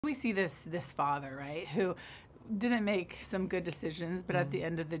We see this father, right, who didn't make some good decisions, but at the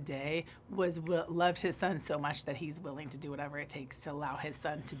end of the day loved his son so much that he's willing to do whatever it takes to allow his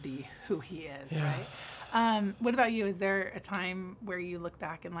son to be who he is, right? What about you? Is there a time where you look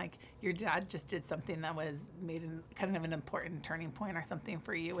back and like your dad just did something that was made kind of an important turning point or something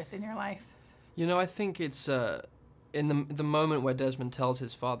for you within your life? You know, I think it's in the moment where Desmond tells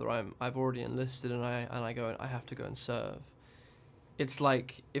his father, I've already enlisted and I go, I have to go and serve. It's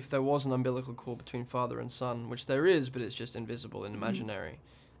like if there was an umbilical cord between father and son, which there is, but it's just invisible and imaginary.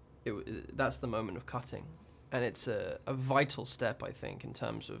 That's the moment of cutting. And it's a vital step, I think, in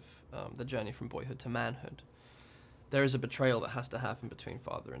terms of the journey from boyhood to manhood. There is a betrayal that has to happen between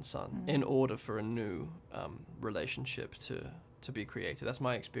father and son in order for a new relationship to be created. That's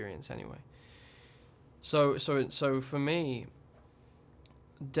my experience anyway. So for me,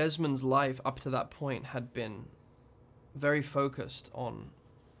 Desmond's life up to that point had been very focused on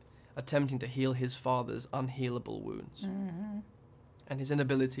attempting to heal his father's unhealable wounds. And his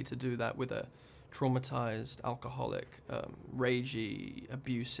inability to do that with a traumatized, alcoholic, ragey,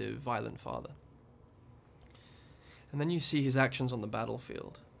 abusive, violent father. And then you see his actions on the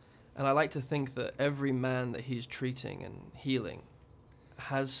battlefield. And I like to think that every man that he's treating and healing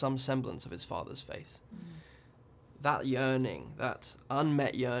has some semblance of his father's face. That yearning, that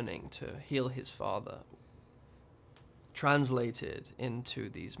unmet yearning to heal his father, translated into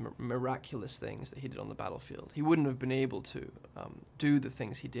these miraculous things that he did on the battlefield. He wouldn't have been able to do the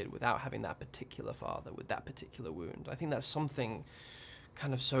things he did without having that particular father with that particular wound. I think that's something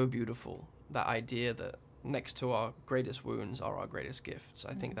kind of so beautiful, that idea that next to our greatest wounds are our greatest gifts.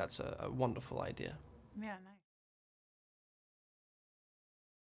 I think that's a wonderful idea. Yeah, nice.